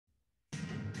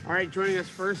All right, joining us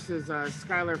first is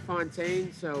Skylar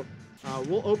Fontaine. So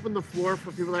we'll open the floor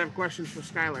for people that have questions for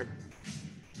Skylar.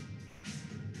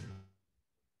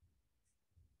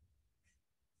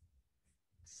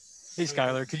 Hey,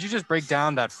 Skylar, could you just break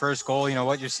down that first goal,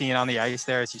 what you're seeing on the ice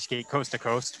there as you skate coast to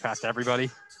coast past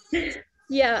everybody?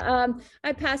 Yeah,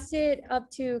 I passed it up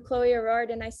to Chloe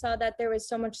Arard and I saw that there was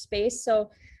so much space.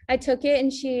 So I took it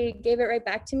and she gave it right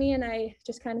back to me and I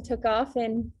just kind of took off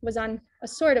and was on a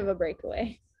sort of a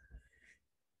breakaway.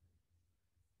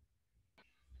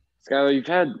 Skylar, you've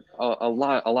had a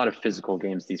lot of physical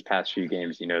games these past few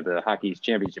games. The Hockey East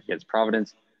Championship against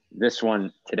Providence, this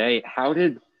one today. How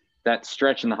did that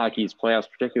stretch in the Hockey East playoffs,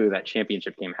 particularly that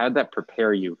championship game, how did that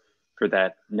prepare you for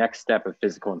that next step of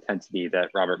physical intensity that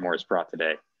Robert Morris brought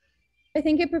today? I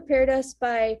think it prepared us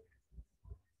by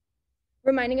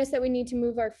reminding us that we need to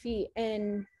move our feet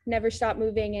and never stop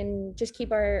moving and just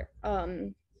keep our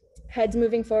heads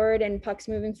moving forward and pucks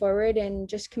moving forward, and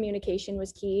just communication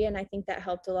was key. And I think that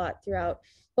helped a lot throughout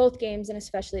both games and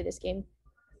especially this game.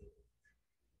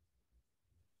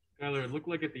 Skylar, it looked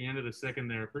like at the end of the second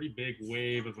there, a pretty big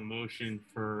wave of emotion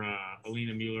for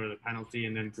Alina Mueller, the penalty,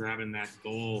 and then grabbing that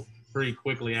goal pretty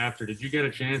quickly after. Did you get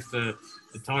a chance to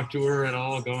talk to her at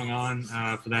all going on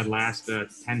for that last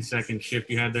 10-second shift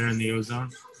you had there in the O-zone?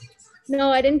 No,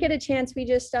 I didn't get a chance. We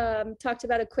just talked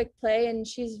about a quick play, and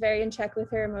she's very in check with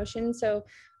her emotions. So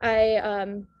I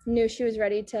knew she was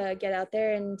ready to get out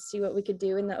there and see what we could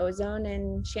do in the O-zone,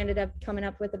 and she ended up coming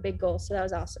up with a big goal. So that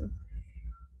was awesome.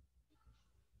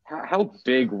 How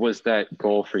big was that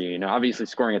goal for you? Obviously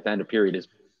scoring at the end of period is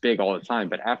big all the time,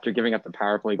 but after giving up the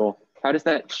power play goal, how does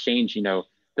that change,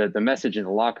 the message in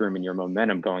the locker room and your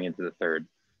momentum going into the third?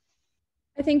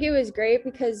 I think it was great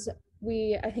because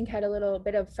I think had a little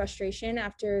bit of frustration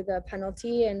after the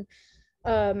penalty. And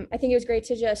I think it was great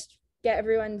to just get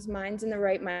everyone's minds in the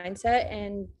right mindset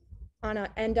and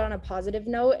end on a positive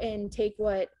note and take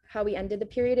how we ended the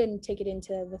period and take it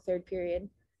into the third period.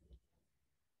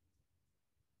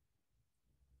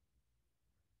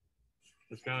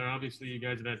 Skylar, obviously you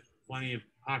guys have had plenty of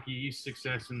Hockey East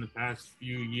success in the past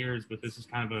few years, but this is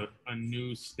kind of a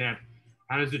new step.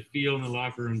 How does it feel in the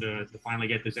locker room to finally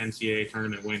get this NCAA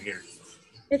tournament win here?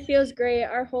 It feels great.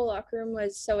 Our whole locker room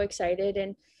was so excited,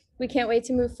 and we can't wait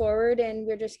to move forward, and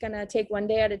we're just going to take one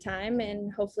day at a time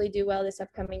and hopefully do well this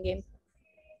upcoming game.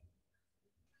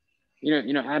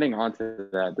 Adding on to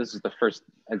that, this is the first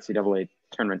NCAA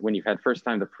tournament win you've had. First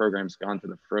time the program's gone to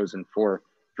the Frozen Four.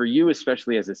 For you,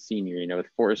 especially as a senior, with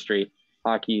 4 straight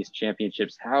Hockey East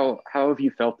championships, how have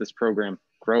you felt this program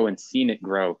grow and seen it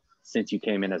grow since you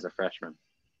came in as a freshman?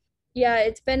 Yeah,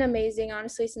 it's been amazing.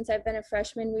 Honestly, since I've been a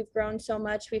freshman, we've grown so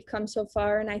much. We've come so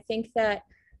far. And I think that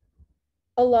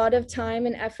a lot of time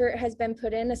and effort has been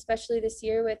put in, especially this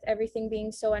year with everything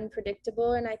being so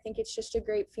unpredictable. And I think it's just a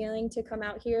great feeling to come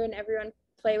out here and everyone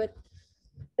play with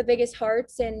the biggest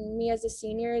hearts. And me as a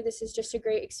senior, this is just a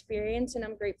great experience and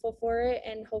I'm grateful for it.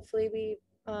 And hopefully we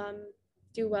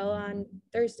do well on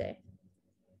Thursday.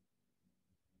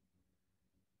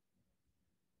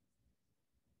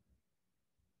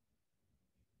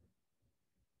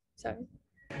 Sorry.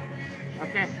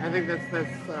 Okay, I think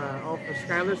that's all for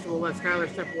Skylar, so we'll let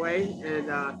Skylar step away, and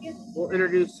we'll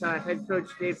introduce head coach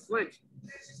Dave Flint.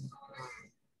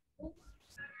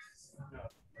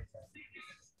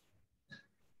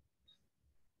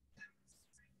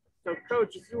 So,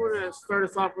 Coach, if you want to start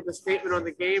us off with a statement on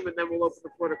the game, and then we'll open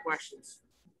the floor to questions.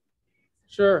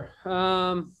 Sure.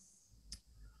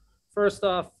 First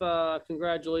off,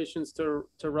 congratulations to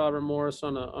Robert Morris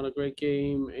on a great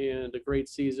game and a great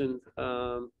season.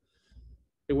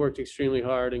 They worked extremely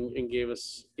hard and gave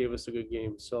us a good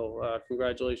game. So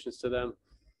congratulations to them.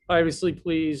 Obviously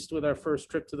pleased with our first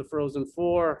trip to the Frozen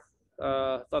Four.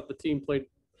 Thought the team played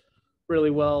really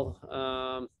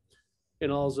well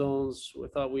in all zones. We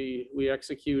thought we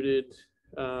executed.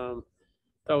 Thought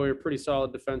we were pretty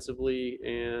solid defensively,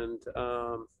 and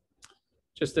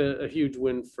just a huge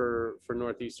win for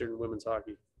Northeastern women's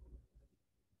hockey.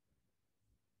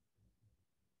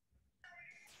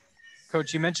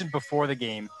 Coach, you mentioned before the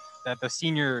game that the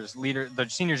seniors and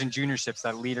juniorships,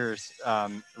 that leaders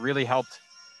really helped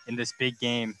in this big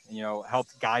game,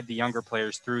 helped guide the younger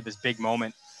players through this big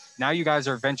moment. Now you guys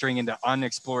are venturing into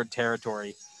unexplored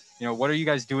territory. What are you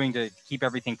guys doing to keep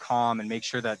everything calm and make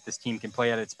sure that this team can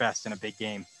play at its best in a big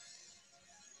game?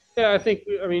 Yeah,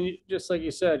 I mean, just like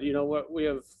you said, what we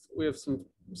have some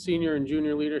senior and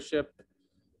junior leadership.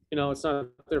 It's not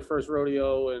their first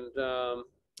rodeo, and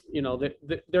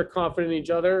they're confident in each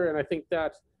other, and I think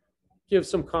that gives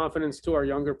some confidence to our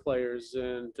younger players.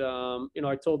 And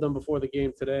I told them before the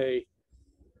game today,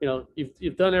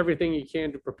 you've done everything you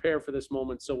can to prepare for this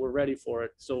moment, so we're ready for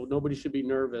it. So nobody should be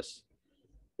nervous.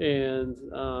 And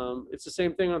it's the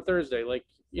same thing on Thursday. Like,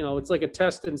 it's like a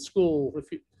test in school. If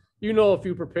if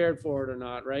you prepared for it or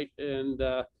not, right? And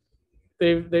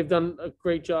they've done a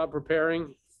great job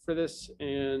preparing for this,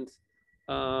 and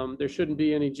there shouldn't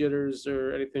be any jitters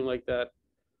or anything like that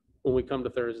when we come to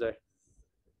Thursday.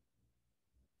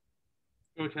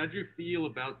 Coach, how do you feel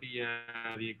about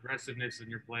the aggressiveness in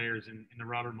your players in the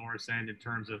Robert Morris end in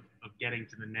terms of getting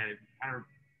to the net? Kind of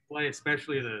play,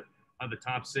 especially the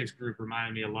top six group,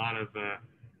 reminded me a lot of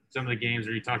some of the games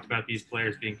where you talked about these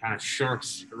players being kind of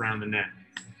sharks around the net.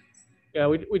 Yeah,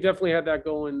 we definitely had that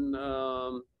going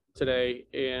today,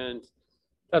 and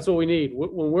that's what we need.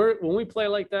 When we play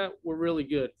like that, we're really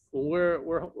good. When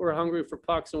we're hungry for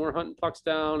pucks and we're hunting pucks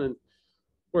down and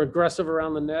we're aggressive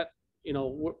around the net,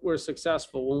 we're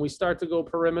successful. When we start to go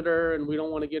perimeter and we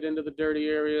don't want to get into the dirty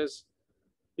areas,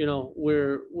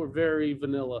 we're very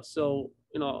vanilla. So,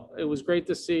 it was great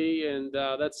to see, and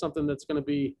that's something that's going to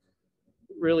be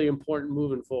really important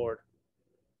moving forward.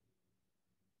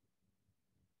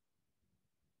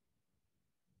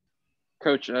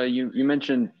 Coach, you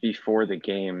mentioned before the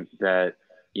game that,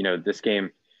 this game,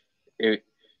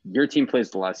 your team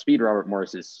plays a lot of speed. Robert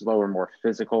Morris is slower, more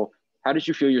physical. How did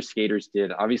you feel your skaters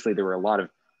did? Obviously, there were a lot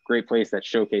of great plays that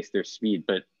showcased their speed,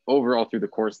 but overall through the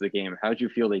course of the game, how did you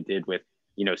feel they did with,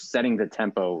 setting the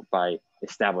tempo by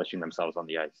establishing themselves on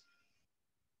the ice?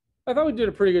 I thought we did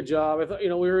a pretty good job. I thought,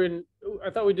 I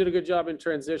thought we did a good job in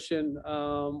transition.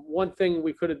 One thing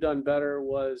we could have done better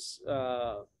was,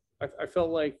 I felt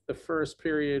like the first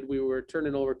period we were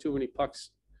turning over too many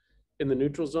pucks in the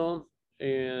neutral zone.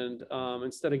 And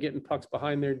instead of getting pucks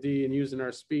behind their D and using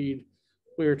our speed,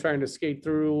 we were trying to skate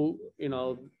through,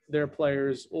 their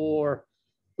players, or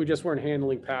we just weren't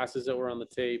handling passes that were on the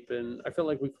tape. And I felt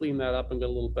like we cleaned that up and got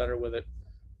a little better with it.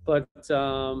 But,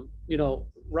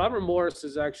 Robert Morris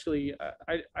is actually,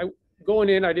 I going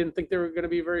in, I didn't think they were going to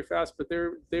be very fast, but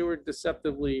they were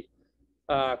deceptively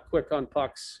quick on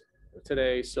pucks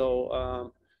today.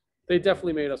 So they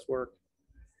definitely made us work.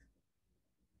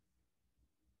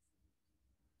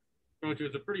 Coach, it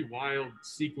was a pretty wild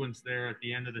sequence there at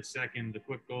the end of the second. The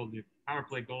quick goal, the power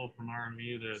play goal from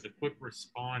RMU, the quick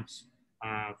response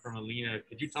from Alina.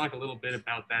 Could you talk a little bit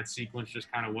about that sequence,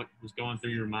 just kind of what was going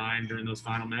through your mind during those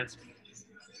final minutes?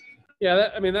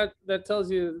 Yeah, that tells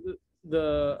you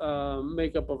the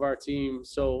makeup of our team.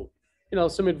 So,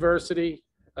 some adversity.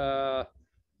 I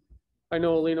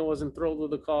know Alina wasn't thrilled with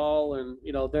the call, and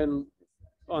then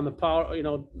on the power,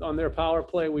 on their power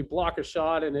play, we block a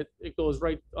shot and it goes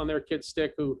right on their kid's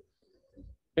stick, who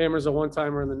hammers a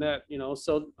one-timer in the net.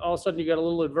 So all of a sudden you got a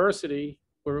little adversity.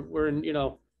 We're in,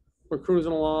 we're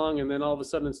cruising along, and then all of a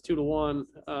sudden it's 2-1.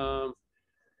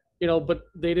 But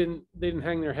they didn't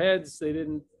hang their heads. They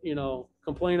didn't,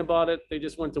 complain about it. They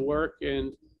just went to work,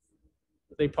 and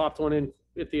they popped one in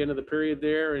at the end of the period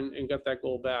there and got that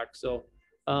goal back. So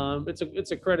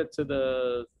it's a credit to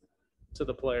the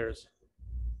players.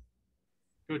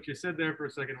 Coach, you said there for a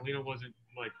second, Alina wasn't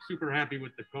super happy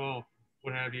with the call,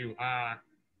 what have you.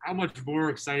 How much more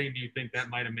exciting do you think that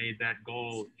might have made that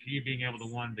goal, you being able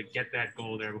to get that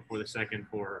goal there before the second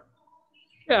for her?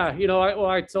 Yeah,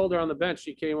 I told her on the bench,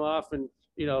 she came off and,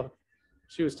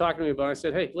 she was talking to me about it. I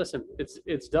said, hey, listen,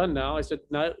 it's done now. I said,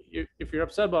 now, if you're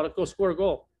upset about it, go score a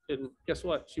goal. And guess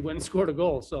what? She went and scored a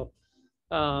goal. So,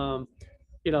 and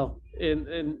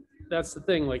that's the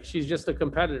thing. Like, she's just a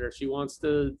competitor. She wants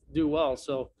to do well.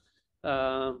 So,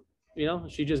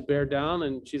 she just bared down,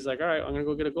 and she's like, all right, I'm going to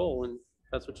go get a goal. And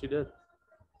that's what she did.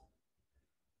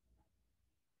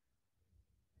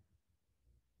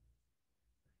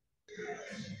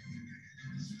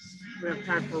 We have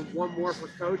time for one more for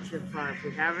Coach if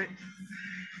we haven't.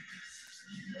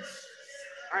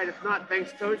 All right, if not,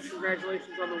 thanks, Coach.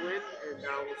 Congratulations on the win, and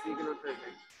we'll see you again on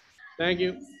Thursday. Thank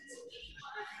you.